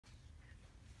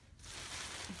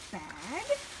bag.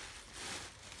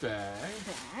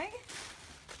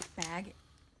 Bag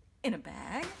in a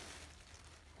bag.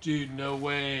 Dude, no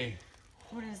way.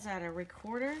 What is that, a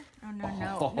recorder? Oh, no,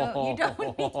 you don't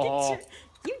need it.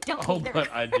 You don't need it.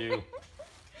 But I do.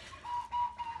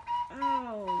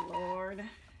 Oh, Lord.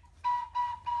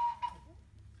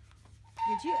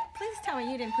 Did you, please tell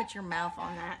me you didn't put your mouth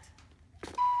on that.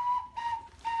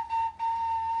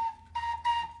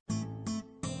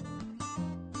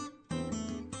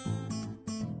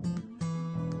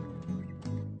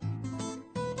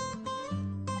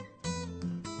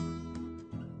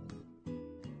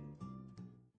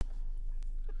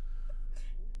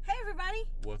 Hey, everybody.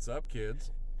 What's up,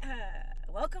 kids?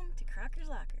 Welcome to Crockers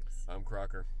Lockers. I'm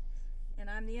Crocker. And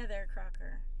I'm the other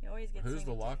Crocker. He always gets Who's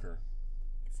the locker?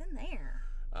 It's in there.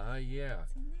 Yeah.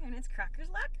 It's in there, and it's Crockers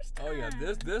Lockers time. Oh, yeah.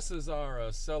 This is our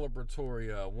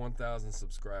celebratory 1,000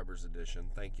 subscribers edition.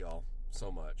 Thank y'all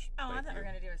so much. Oh, Thank I thought we were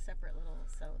going to do a separate little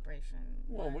celebration.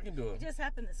 Well, we can do it. It just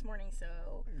happened this morning, so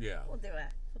yeah. We'll do a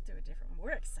different one.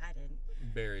 We're excited.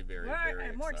 Very, very, very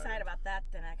excited. I'm more excited about that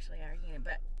than actually our unit,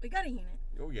 but we got a unit.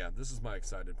 Oh, yeah. This is my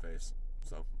excited face.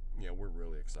 So, yeah, we're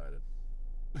really excited.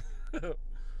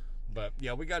 But,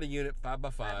 yeah, we got a unit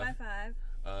 5x5.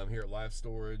 5x5. Here at Life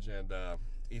Storage and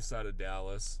east side of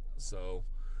Dallas. So,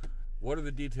 what are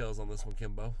the details on this one,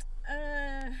 Kimbo?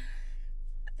 I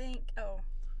think,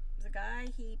 the guy,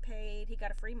 he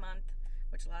got a free month,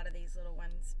 which a lot of these little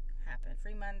ones happen.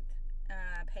 Free month,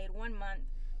 paid 1 month,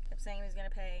 kept saying he was going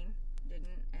to pay,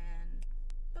 didn't, and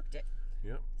booked it.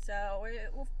 Yep. So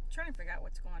we'll try and figure out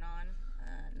what's going on.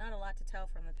 Not a lot to tell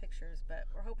from the pictures, but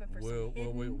we're hoping for some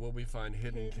hidden... Will we find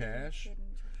hidden cash?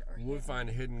 Will we find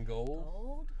hidden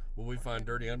gold? Will we find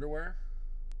dirty underwear?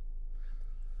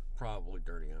 Probably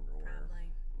dirty underwear.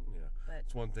 Probably. Yeah. But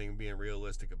it's one thing being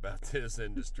realistic about this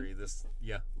industry.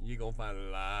 You're gonna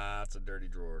find lots of dirty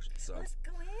drawers. So let's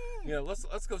go in. Yeah,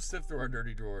 let's go sift through our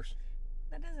dirty drawers.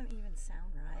 That doesn't even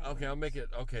sound right. Okay, I'll make it.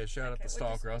 Okay, shout out the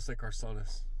stalker. I'll say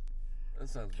Carsonis. That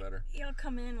sounds better. You'll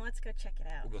come in. Let's go check it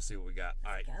out. We'll go see what we got.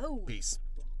 All right. Go. Peace.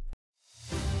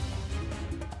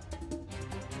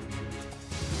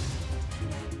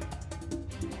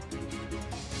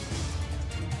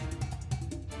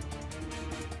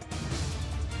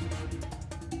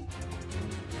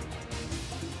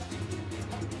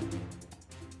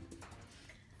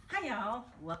 Hi, y'all.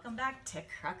 Welcome back to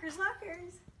Crockers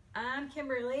Lockers. I'm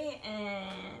Kimberly,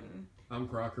 and I'm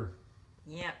Crocker.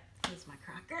 Yep, he's my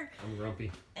Crocker. I'm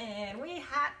Grumpy. And we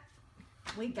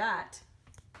got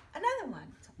another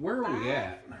one. Where are we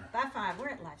at? 5x5. We're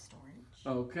at Life Storage.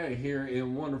 Okay, here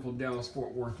in wonderful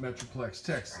Dallas-Fort Worth Metroplex,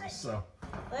 Texas. Right. So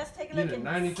let's take a look at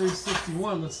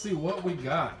 9361. Let's see what we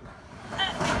got.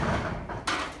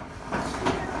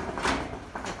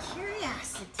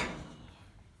 Curiosity.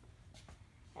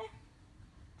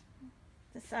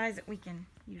 The size that we can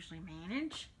usually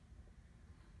manage.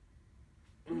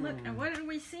 Look, and what did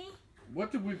we see?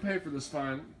 What did we pay for this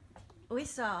fine? We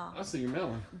saw... I see your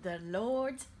melon. The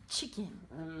Lord's Chicken.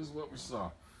 That is what we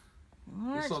saw.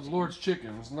 We saw the Lord's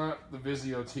Chicken. It's not the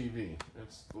Vizio TV.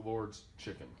 It's the Lord's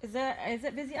Chicken. Is it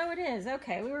Vizio? Oh, it is.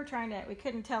 Okay, we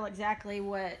couldn't tell exactly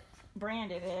what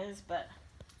brand it is, but...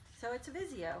 So it's a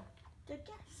Vizio. Good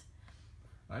guess.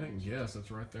 I didn't guess.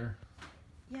 That's right there.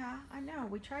 Yeah, I know.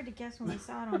 We tried to guess when we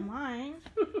saw it online.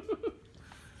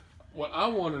 What I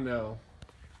want to know...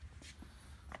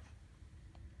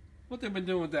 what they've been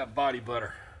doing with that body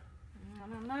butter. I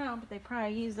don't know, but they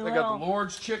probably use the They got the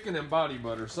Lord's Chicken and body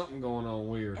butter. Something going on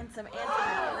weird. And some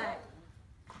anti-black.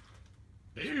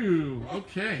 Ew,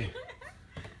 okay.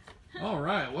 All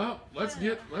right, well, let's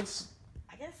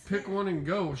pick one and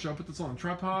go. Should I put this on a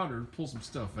tripod or pull some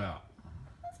stuff out?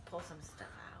 Let's pull some stuff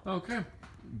out. Okay,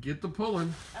 get the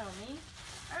pulling. Oh, me?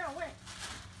 Oh, wait.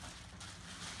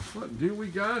 What do we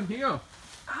got here?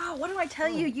 Oh, what do I tell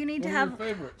you? You need to have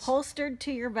holstered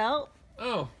to your belt.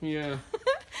 Oh, yeah.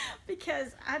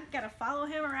 Because I've got to follow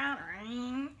him around.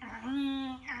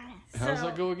 How does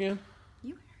that go again?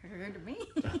 You heard me.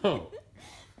 Oh.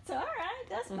 It's all right,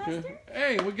 Dustbuster. Okay.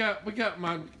 Hey, we got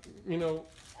my,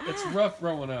 it's rough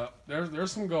growing up.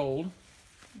 There's some gold.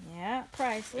 Yeah,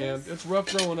 priceless. And it's rough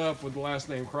growing up with the last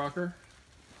name Crocker.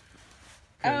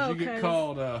 Because you get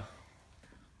called,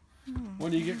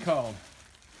 what do you get called?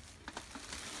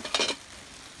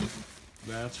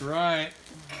 That's right.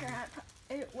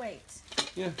 Wait.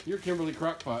 Yeah, you're Kimberly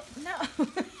Crockpot. No.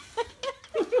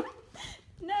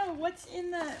 No, what's in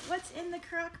the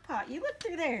crock pot? You look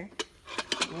through there.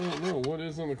 I don't know what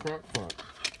is in the crock pot.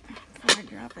 Before I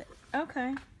drop it.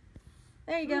 Okay.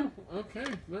 There you go. Okay,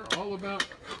 they're all about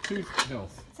tooth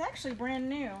health. It's actually brand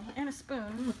new. And a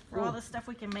spoon for all the stuff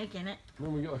we can make in it.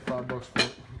 Then we get like $5 for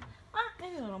it.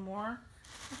 Maybe a little more.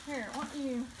 Here, why don't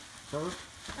you... First?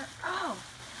 Oh!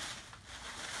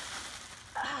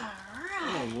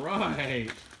 Alright.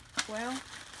 Alright. Well...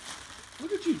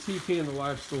 Look at you TPing the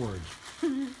live storage.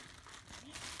 Yeah,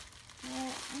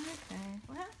 okay.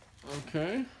 Well...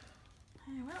 Okay.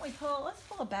 Hey, why don't we let's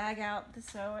pull a bag out to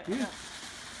sew it. Yeah.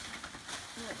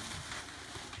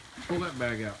 Pull that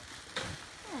bag out.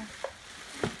 Yeah.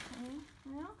 Okay.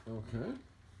 Well, okay.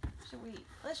 Should we...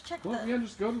 Let's check well, the... yeah,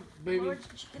 just go, baby.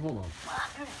 Hold on.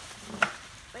 Okay.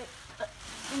 Wait, let's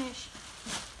finish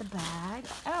the bag.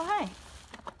 Oh, hey.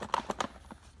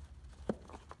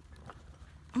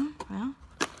 Well.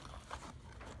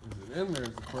 Is it in there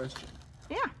is the question.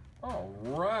 Yeah. All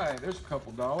right. There's a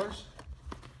couple dollars.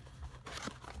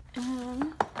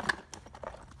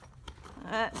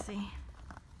 Let's see.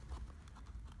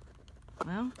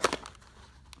 Well.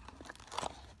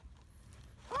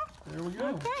 There we go.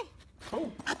 Okay.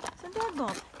 Cool. Some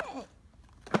deadbolts. Hey.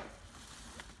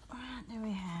 What do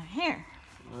we have here?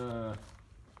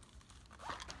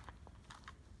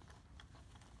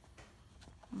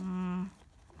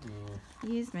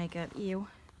 Use makeup. Ew.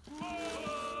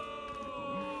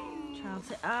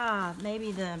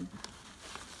 Maybe the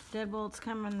deadbolts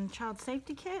come in the child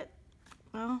safety kit?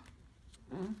 Well,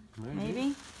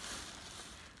 maybe.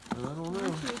 I don't know.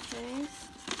 Okay.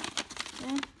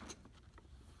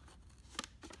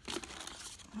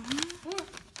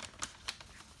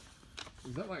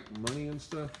 Is that like money and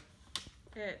stuff?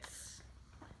 It's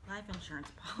life insurance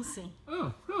policy.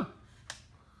 Oh, huh.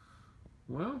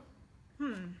 Well.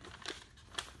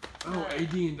 Oh, I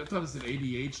thought it said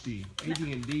ADHD.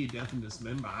 AD&D, death and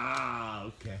dismember. Ah,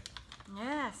 okay.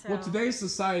 Yeah, so. Well, today's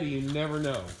society, you never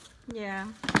know. Yeah.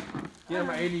 Yeah,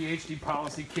 my ADHD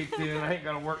policy kicked in. I ain't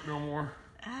got to work no more.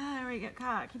 There we got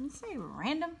caught. Can you say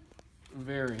random?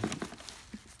 Very.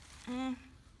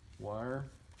 Wire.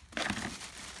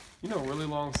 You know, really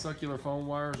long succular phone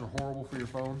wires are horrible for your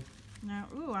phone. No.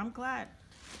 Ooh, I'm glad.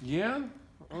 Yeah?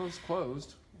 Well, it's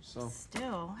closed, so.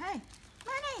 Still. Hey,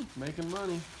 money. Making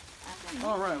money.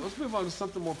 All right, let's move on to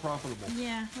something more profitable.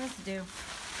 Yeah, let's do.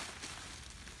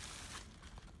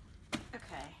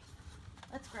 Okay.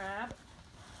 Let's grab.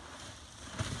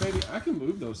 Baby, I can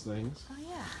move those things. Oh,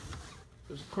 yeah.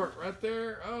 There's a cart right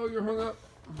there. Oh, you're hung up.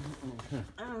 Okay.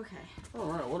 Okay.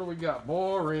 All right, what do we got?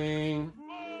 Boring.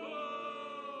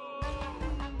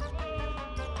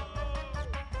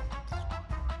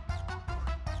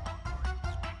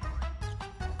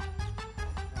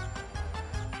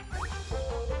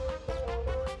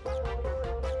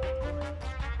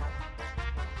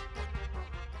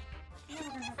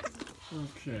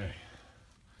 Okay.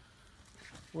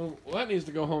 Well, that needs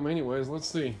to go home anyways. Let's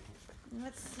see.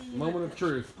 Let's see. Moment of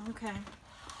truth. Okay.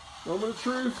 Moment of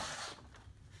truth.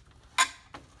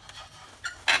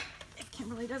 If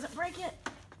Kimberly doesn't break it.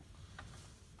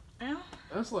 Well.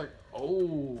 That's like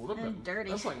old. And dirty.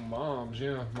 That's like Mom's.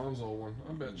 Yeah, Mom's old one.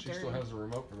 I bet she still has the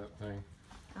remote for that thing.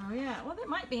 Oh yeah. Well, it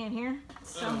might be in here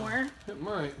somewhere. It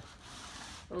might.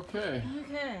 Okay.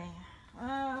 Okay.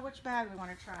 Which bag we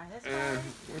want to try? This bag?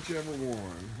 Whichever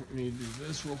one. Let me do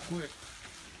this real quick.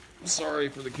 Sorry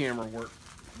for the camera work.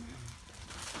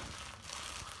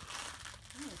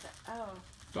 What is that? Oh.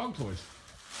 Dog toys.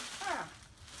 Oh.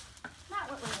 Not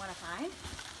what we want to find.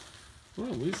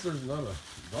 Well, at least there's not a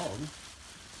dog.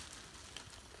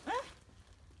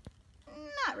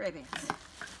 Not ribbons.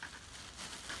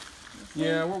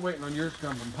 Yeah, we're waiting on yours to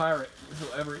come from Pirate.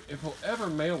 If he'll ever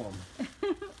mail them.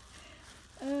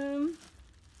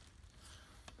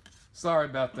 Sorry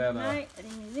about that,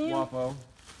 Wapo.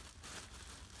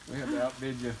 We had to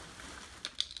outbid you.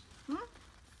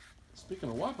 Speaking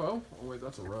of Wapo, oh wait,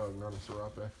 that's a rug, not a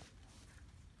serape.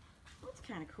 That's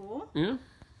kind of cool. Yeah?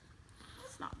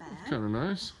 That's not bad. Kind of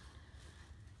nice.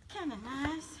 Kind of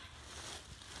nice.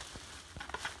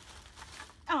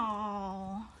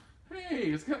 Oh. Hey,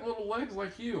 it's got little legs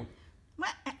like you.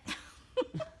 What?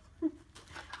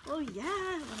 Oh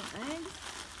yeah, little legs.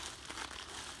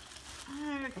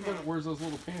 Okay. I bet it wears those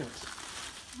little pants.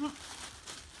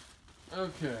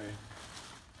 Okay.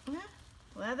 Yeah.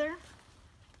 Leather.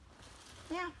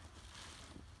 Yeah.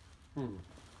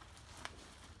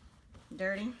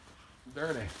 Dirty.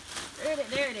 Dirty.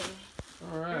 Dirty.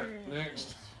 All right, Dirty.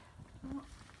 next.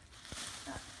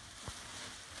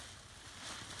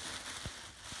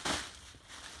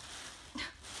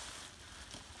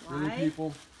 Really,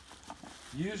 people,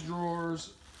 use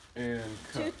drawers and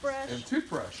cups.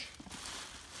 Toothbrush.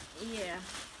 Yeah.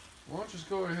 Why don't you just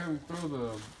go ahead and throw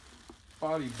the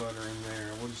body butter in there.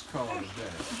 We'll just call it a day.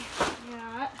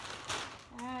 Yeah.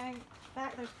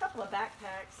 There's a couple of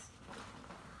backpacks.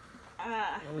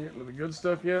 Are we getting to the good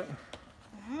stuff yet?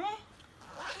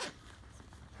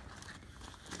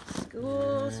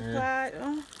 School supply.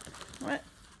 Oh, what?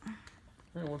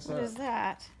 Hey, what's What that? is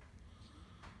that?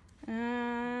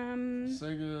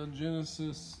 Sega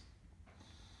Genesis.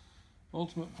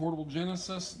 Ultimate Portable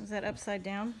Genesis. Is that upside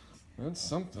down? That's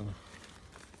something.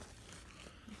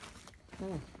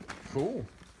 Oh, cool.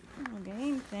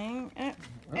 Game thing.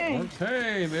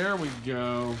 Okay, there we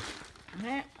go.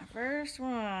 First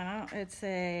one. Oh, it's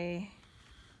a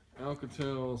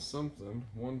Alcatel something.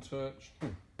 One touch.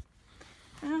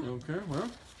 Okay, well.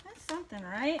 That's something,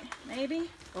 right? Maybe.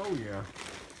 Oh yeah.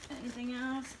 Anything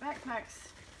else? Backpacks.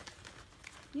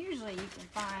 Usually you can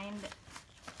find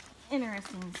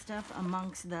interesting stuff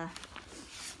amongst the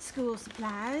school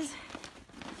supplies.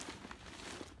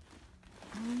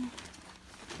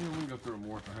 Yeah, we can go through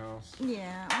more at the house.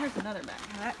 Yeah, here's another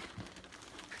backpack.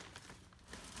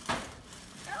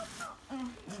 Oh,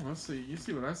 I see. You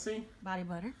see what I see? Body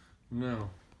butter. No.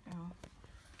 Oh.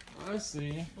 I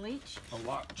see Bleach. a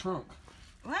locked trunk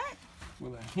What?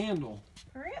 with a handle.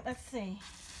 For real? Let's see.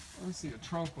 I see a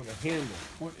trunk with a handle.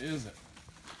 What is it?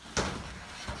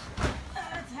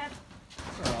 Let's have.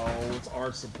 Oh, it's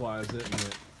art supplies, isn't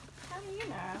it? How do you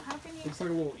know? How can you? Looks like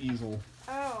a little easel.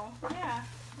 Oh, yeah.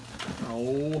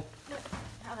 Oh.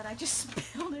 Now that I just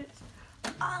spilled it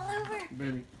all over.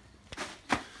 Baby.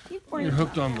 You're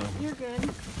hooked on them. You're good.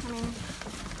 I mean,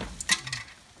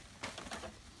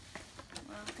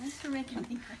 well, thanks for making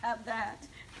me grab that.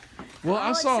 Well,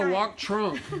 I saw excited. a locked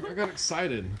trunk. I got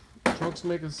excited. Trunks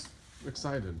make us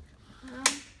excited.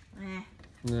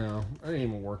 No, it ain't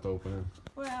even worth opening.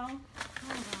 Well, hold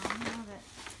on. Now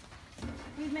that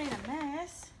we've made a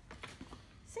mess.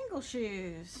 Single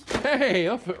shoes. Hey,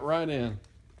 they'll fit right in.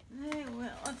 They will.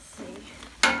 Let's see.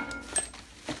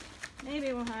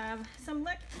 Maybe we'll have some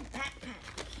backpack.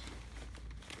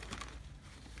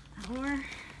 Or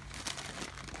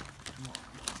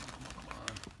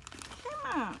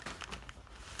come on.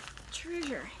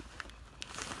 Treasure.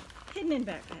 Hidden in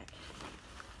backpack.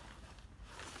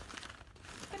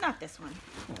 But not this one.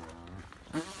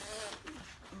 Yeah.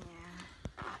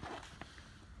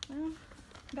 Well,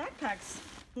 backpack's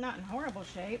not in horrible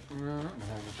shape. No, not in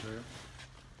horrible shape.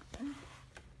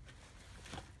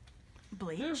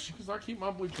 Bleach. Yeah, because I keep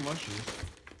my bleach in my shoes.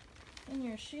 In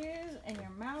your shoes, and your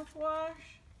mouthwash,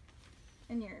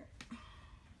 and your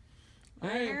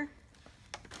lighter.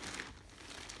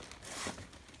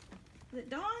 Is it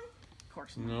Dawn? Of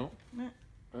course not. No.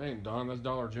 That ain't Dawn, that's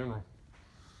Dollar General.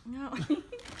 No.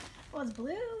 Well, it's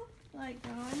blue, like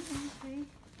Dawn. Let me see. Is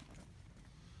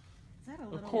that a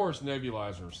little? Of course,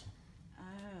 nebulizers.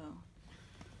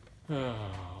 Oh.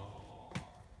 Oh.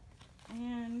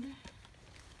 And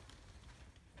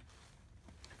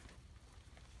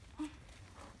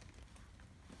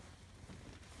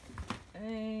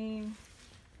a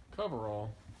Coverall.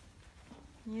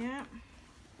 yeah.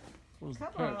 What does the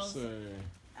patch Coveralls say?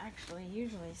 actually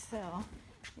usually sell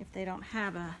if they don't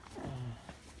have a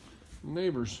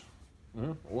Neighbors.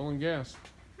 Oil and gas.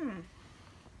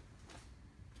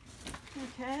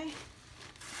 Okay.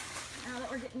 Now that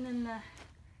we're getting in the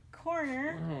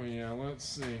corner, Oh yeah, let's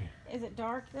see. is it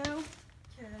dark though?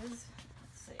 Because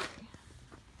let's see.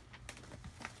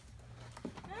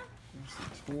 There's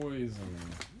some toys and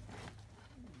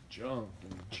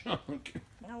junk.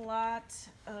 A lot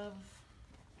of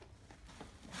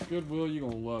Goodwill, you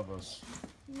gonna love us.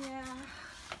 yeah.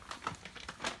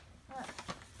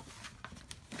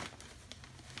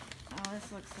 Oh,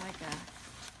 this looks like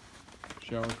a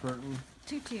Shower curtain.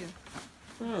 tutu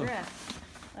Oh. dress,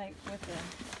 like with the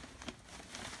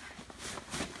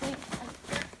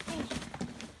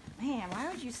man. Why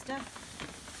would you stuff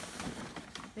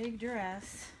a big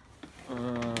dress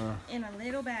in a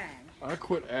little bag? I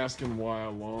quit asking why a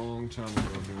long time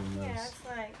ago doing Yeah, this. it's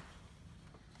like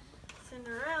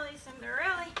Cinderella.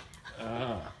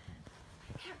 Ah.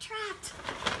 I'm trapped.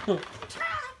 I'm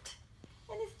trapped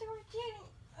in a storage unit.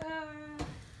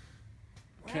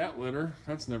 Cat litter.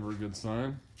 That's never a good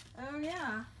sign. Oh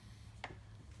yeah.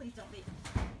 Please don't be.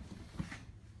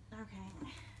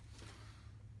 Okay.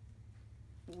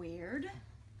 Weird.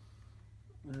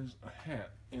 There's a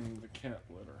hat in the cat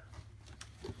litter.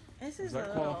 This Does is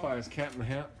that qualify as cat in the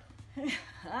hat? See what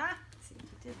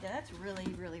you did there? That's really,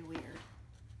 really weird.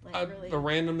 Like really. The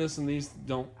randomness in these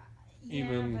don't Yeah,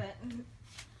 even but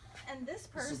and this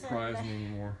person. surprise me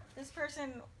anymore. This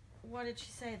person, what did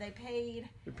she say? They paid,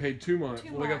 They paid 2 months.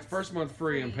 2 Well, they got the months first month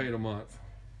free and free. paid a month.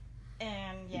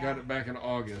 And yeah. You got it back in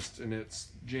August, and it's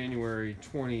January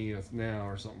 20th now,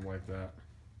 or something like that.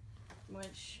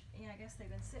 Which, yeah, I guess they've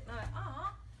been sitting on it.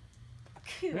 Aw.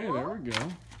 Cool. Hey, there we go.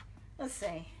 Let's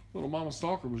see. Little Mama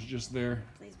Stalker was just there.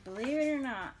 Please believe it or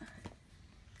not.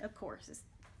 Of course, it's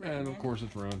And of course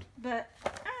it's ruined. But,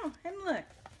 oh, and look.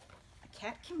 A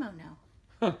cat kimono.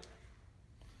 Huh.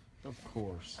 Of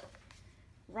course.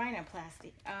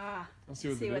 Rhinoplasty. Ah. Let's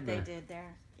see what they did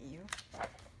there. Ew.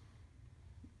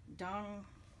 Dong.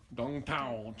 Dong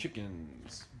Tao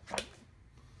chickens.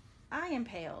 I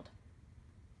impaled.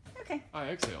 Okay. I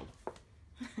exhaled.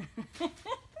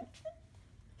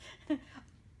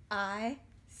 I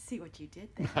see what you did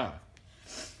there.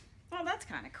 Well, that's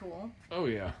kind of cool. Oh,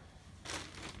 yeah.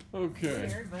 Okay.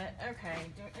 Weird, but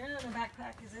okay. Another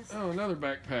backpack is this? Oh, another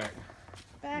backpack.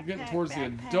 We're getting towards the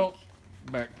backpack. adult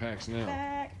backpacks now.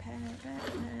 Backpack.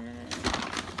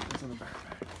 What's in the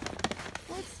backpack?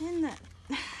 What's in that?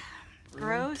 Really?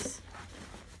 Gross.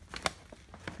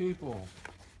 People.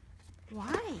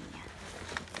 Why?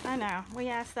 I know. We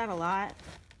ask that a lot,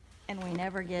 and we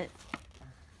never get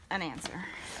an answer.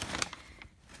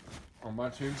 On my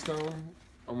tombstone,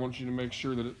 I want you to make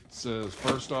sure that it says,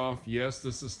 first off, yes,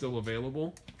 this is still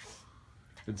available.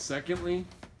 And secondly,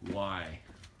 why?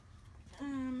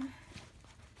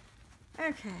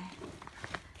 Okay.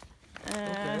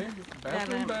 Okay.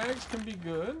 Bathroom bags can be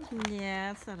good.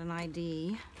 Yeah, it's not an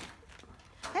ID.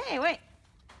 Hey, wait.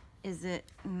 Is it?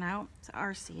 No, it's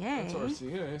RCA. It's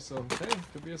RCA, so hey,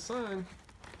 could be a sign.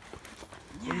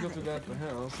 We can go through that at the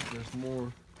house if there's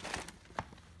more.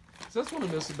 So that's what I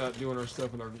miss about doing our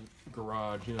stuff in our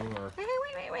garage, you know, our...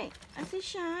 Wait. I see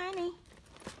shiny.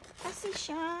 I see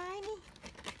shiny.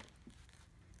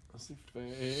 I see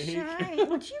fake. Shiny.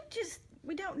 Would you just...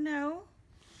 We don't know.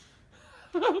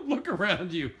 Look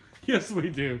around you. Yes, we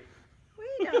do.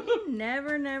 We don't. You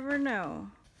never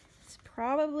know. It's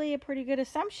probably a pretty good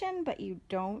assumption, but you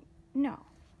don't know.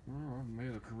 Well, I've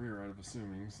made a career out of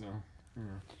assuming, so,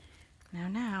 yeah.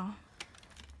 Now.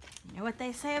 You know what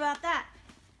they say about that?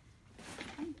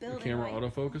 I'm building. The camera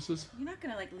autofocuses? You're not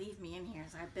gonna like leave me in here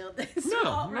as I build this.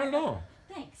 No, not at all.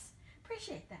 Thanks.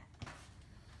 Appreciate that.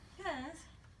 Cause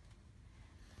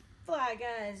Fly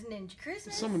Guys Ninja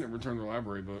Christmas. Someone didn't return their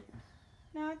library book.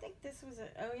 No, I think this was a.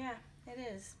 Oh yeah, it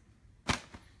is.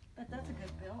 But that's a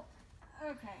good build.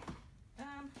 Okay.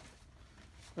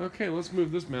 Okay, let's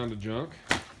move this mound of junk.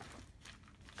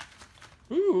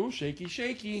 Ooh, shaky.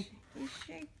 Shaky.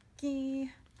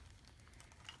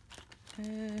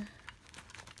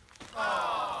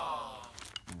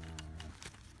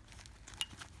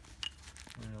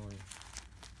 Really?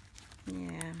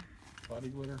 Yeah. Body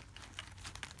glitter?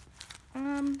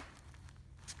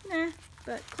 Nah,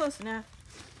 but close enough.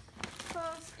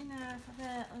 Close enough. I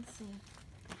bet. Let's see.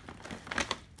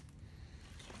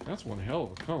 That's one hell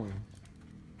of a cone.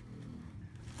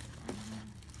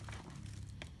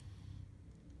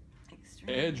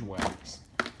 Extreme. Edge wax.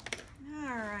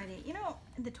 Alrighty. You know,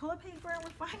 the toilet paper we're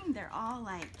finding, they're all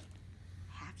like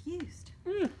half used.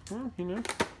 Yeah, well, you know.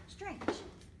 Strange.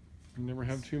 You never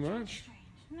have too much. Strange.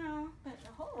 No, but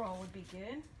the whole roll would be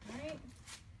good, right?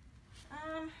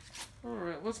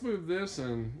 Alright, let's move this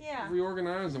and Yeah.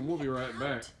 reorganize, and we'll be right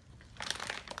back.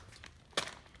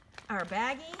 Our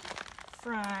baggie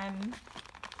from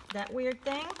that weird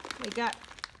thing, we got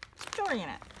jewelry in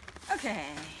it. Okay.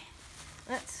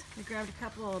 We grabbed a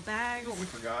couple of bags. You know what we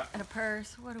forgot? And a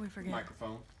purse. What do we forget?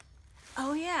 Microphone.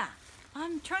 Oh yeah.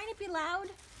 I'm trying to be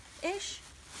loud-ish.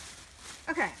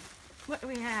 Okay. What do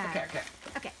we have?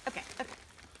 Okay.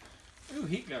 Ooh,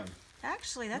 heat gun.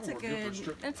 Actually, that's Oh, a we're good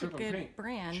for good stripping paint.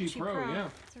 brand. Cheap Pro, yeah.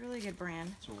 It's a really good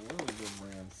brand. It's a really good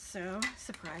brand. So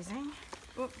surprising.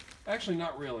 Oop. Actually,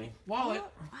 not really. Wallet.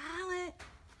 Wallet.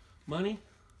 Money.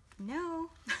 No.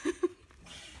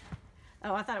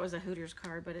 Oh, I thought it was a Hooters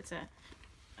card, but it's a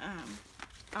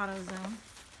AutoZone.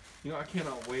 You know, I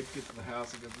cannot wait to get to the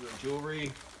house and get to the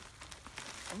jewelry.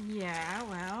 Yeah,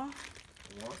 well.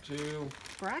 Want to.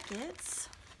 Brackets.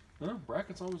 Huh?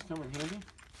 Brackets always come in handy.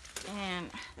 And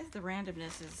the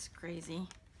randomness is crazy.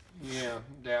 Yeah,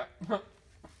 that.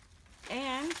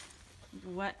 And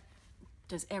what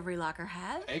does every locker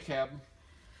have? A cab.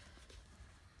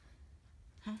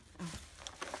 Huh? Oh.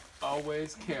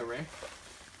 Always carry.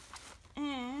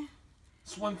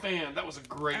 Swan Fan. That was a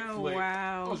great flick.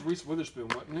 Wow. That was Reese Witherspoon,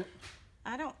 wasn't it?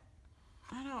 I don't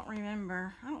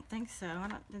remember. I don't think so.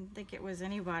 Didn't think it was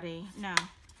anybody. No.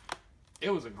 It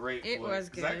was a great flick. It was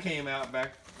good. That came out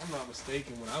back, if I'm not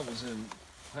mistaken, when I was in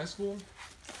high school.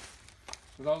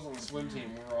 But I was on the swim team.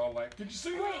 We were all like, did you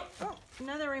see that? Oh,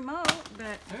 another remote,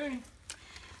 but Hey.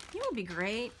 it would be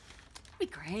great. It'd be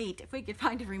great if we could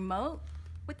find a remote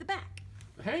with the back.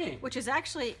 Hey. Which is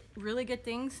actually really good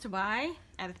things to buy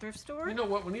at a thrift store. You know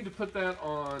what? We need to put that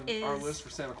on our list for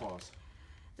Santa Claus.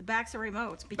 The backs of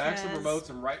remotes. Because backs of remotes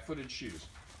and right-footed shoes.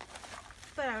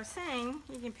 But I was saying,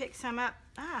 you can pick some up.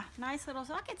 Ah, nice little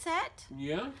socket set.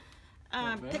 Yeah.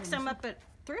 Pick some up at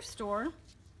thrift store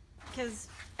because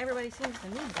everybody seems to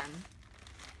need them.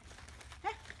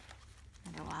 Huh.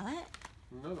 Another wallet.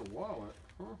 Another wallet,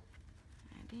 huh?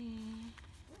 ID.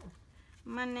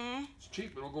 Money. It's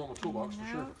cheap, but it'll go in the toolbox for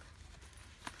sure.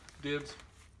 Dibs.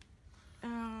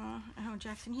 Oh,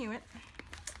 Jackson Hewitt.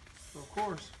 Of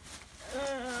course.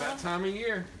 It's that time of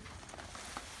year.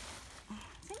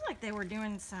 Seems like they were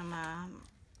doing some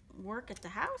work at the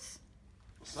house.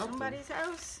 Something. Somebody's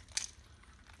house.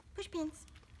 Push pins.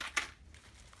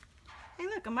 Hey,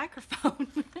 look, a microphone.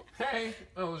 Hey,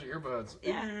 oh, those are earbuds.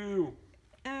 Yeah. Ew.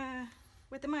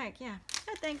 With the mic, yeah.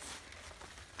 Oh, thanks.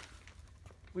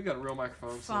 We got a real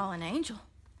microphone. Fallen Angel.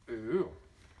 Ooh.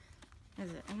 Is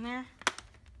it in there?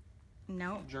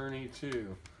 No. Journey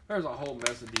 2. There's a whole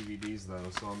mess of DVDs though,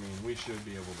 so I mean, we should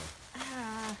be able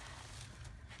to.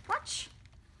 Watch.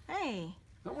 Hey.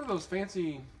 Is that one of those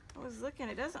fancy? I was looking.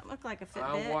 It doesn't look like a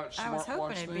Fitbit. I was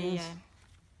hoping it'd be things.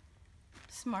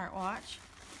 a smartwatch.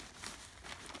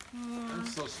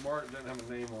 It's so smart it doesn't have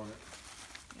a name on it.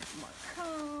 More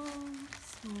combs.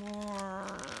 More.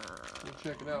 We'll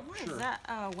check it out for sure. What is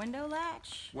that? Window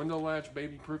latch? Window latch,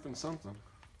 baby proof, and something.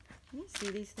 Can you see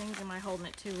these things? Am I holding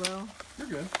it too low? You're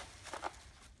good.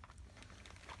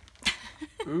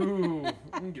 Ooh,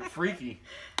 we can get freaky.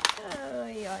 Oh,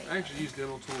 yeah. I actually use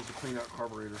dental tools to clean out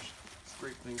carburetors.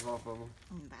 Scrape things off of them.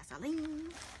 Vaseline.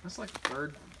 That's like the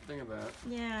third thing of that.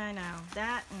 Yeah, I know.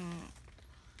 That and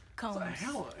combs. It's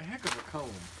a heck of a comb.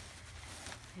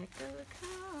 Heck of a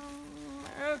comb.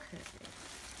 Okay.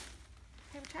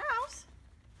 Paper towels.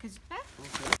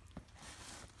 Okay.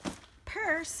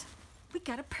 Purse. We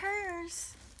got a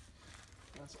purse.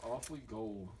 That's awfully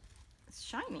gold. It's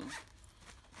shiny.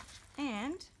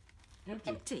 And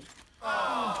empty.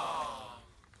 Oh.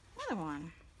 Another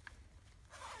one.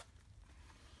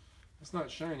 It's not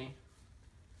shiny.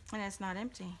 And it's not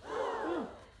empty.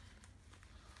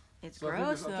 It's So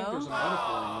gross, though. I think there's a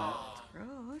metaphor in that. It's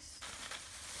gross.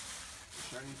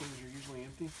 Shiny things are usually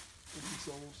empty. Empty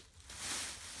souls.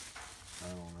 I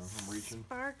don't know. I'm reaching.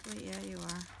 Sparkly. Yeah, you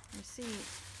are. Receipt.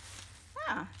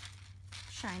 Ah.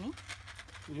 Shiny.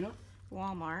 Yeah.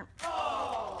 Walmart.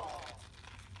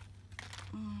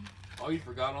 All you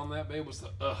forgot on that, babe, was the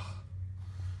ugh.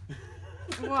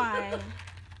 Why?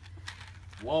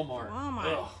 Walmart. Walmart.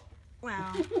 Ugh.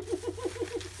 Well,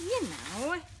 you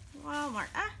know, Walmart.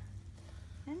 Ah,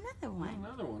 another one.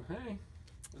 Another one. Hey,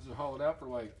 is it hollowed out for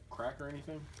like crack or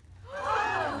anything?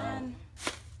 And,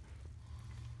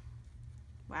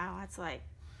 wow, that's like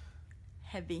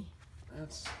heavy.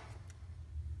 That's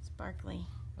Sparkly.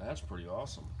 pretty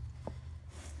awesome.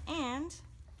 And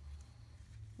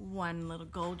one little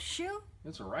gold shoe.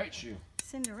 It's a right shoe.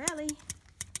 Cinderella.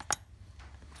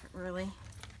 Really?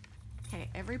 Okay,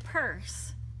 every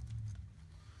purse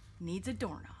needs a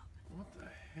doorknob. What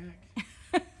the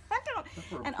heck? I don't. That's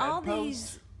for a And all bedpost?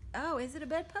 these. Oh, is it a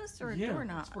bedpost or a Yeah,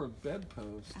 doorknob? it's for a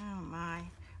bedpost. Oh my.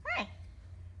 Hey.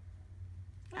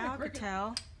 Hey,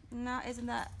 Alcatel. No, isn't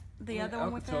that the Yeah, other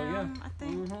one with Alcatel, them? yeah. I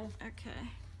think. Mhm.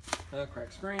 Okay.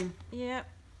 Crack screen. Yep.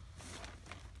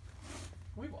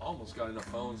 We've almost got enough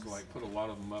phones to like put a lot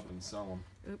of them up and sell them.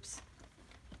 Oops.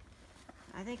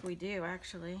 I think we do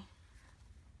actually.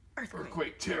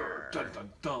 Earthquake terror. Dun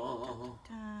dun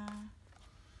dun.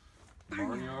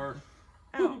 Barnyard.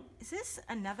 Oh, is this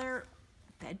another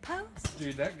bedpost?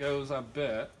 Dude, that goes, I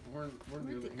bet. Where Where'd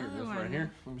do the here it other is, right one?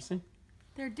 here. Let me see.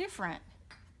 They're different.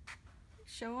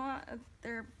 Show on.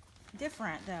 They're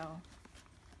different though.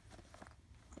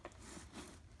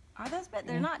 Are those bed?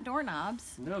 They're not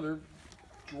doorknobs. No, they're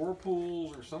drawer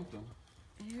pulls or something.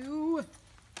 Ew.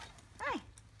 Hi.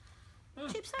 Huh.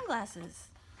 Cheap sunglasses.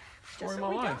 Story Just of what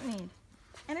my we life. don't need.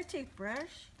 And a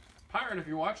toothbrush. Pirate, if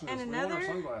you're watching this, And we want our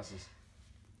another- sunglasses.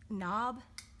 Knob.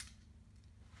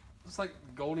 It's like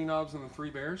Goldie Knobs and the Three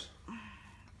Bears.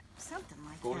 Something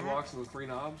like that. Goldilocks and the Three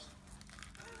Knobs.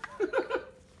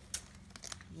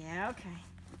 Yeah, okay.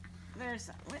 There's,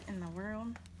 what in the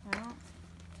world? Well,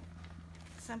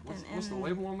 something What's the in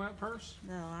label on that purse?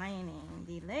 the lining.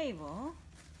 The label.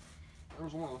 There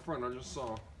was one on the front I just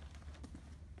saw.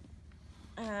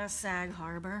 Sag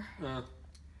Harbor.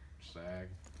 Sag.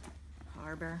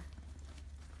 Harbor.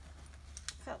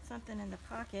 Felt something in the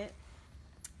pocket.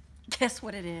 Guess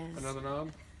what it is? Another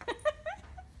knob?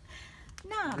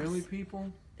 Knobs. Really,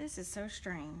 people? This is so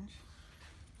strange.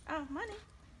 Oh, money.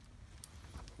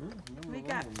 Yeah, never We wrong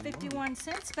got with 51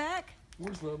 cents back.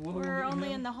 Where's the little one? We're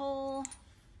only in the hole.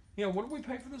 Yeah, what did we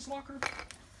pay for this locker?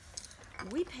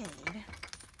 We paid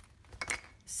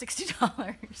 $60.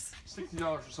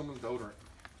 $60 for someone's deodorant.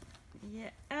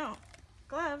 Yeah. Oh,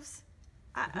 gloves.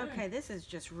 Okay, this is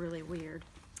just really weird.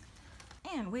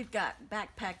 And we've got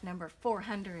backpack number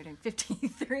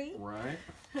 453. Right.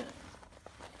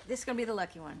 This is going to be the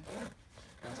lucky one.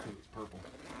 That's because it's purple.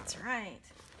 That's right.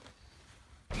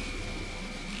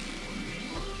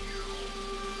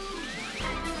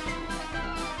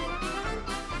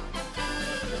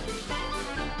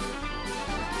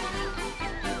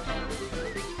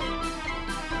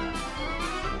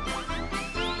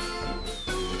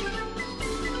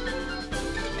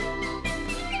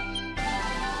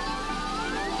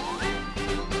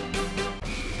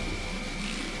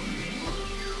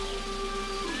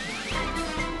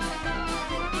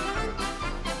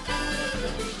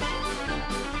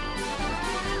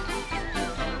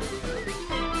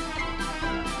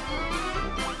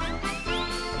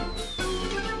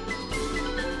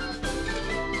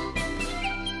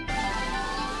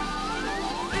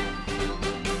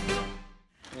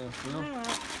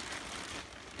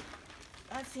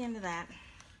 That's the end of that.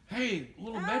 Hey,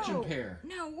 little matching pair.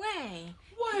 No way.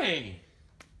 Way.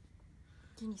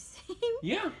 Can you see?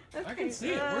 Yeah, Okay, I can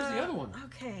see it. Where's the other one?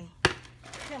 Okay.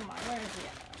 Come on, where's the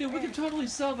other one? Dude, we can totally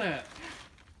sell that.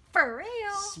 For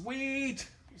real? Sweet.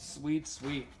 Sweet,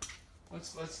 sweet.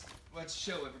 Let's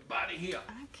show everybody here.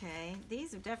 Okay,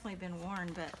 these have definitely been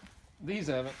worn, but... These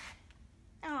haven't.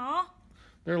 Aw.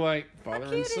 They're like father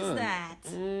How and cute son. is that?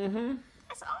 Mm-hmm.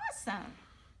 That's awesome.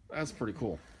 That's pretty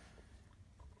cool.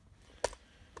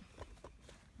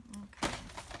 Okay.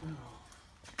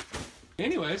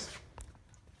 Anyways,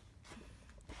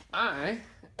 I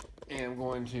am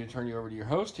going to turn you over to your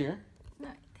host here. No,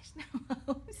 there's no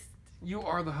host. You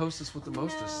are the hostess with the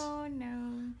mostest.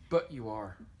 No. But you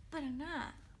are. But I'm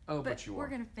not. Oh, but you are. We're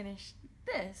going to finish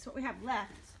this, what we have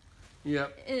left.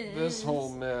 Yep. This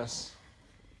whole mess.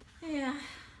 Yeah.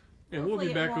 And we'll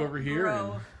be back over here.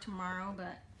 Grow tomorrow,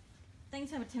 but things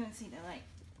have a tendency to like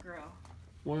grow.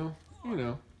 Well, you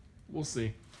know, we'll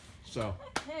see. So.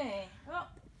 Okay. Oh.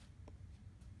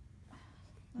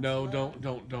 No, don't.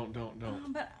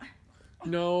 But.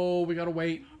 No, we gotta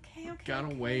wait. Okay.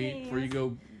 Gotta wait before you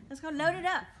go. Let's go load it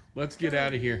up. Let's get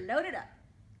out of here. Load it up.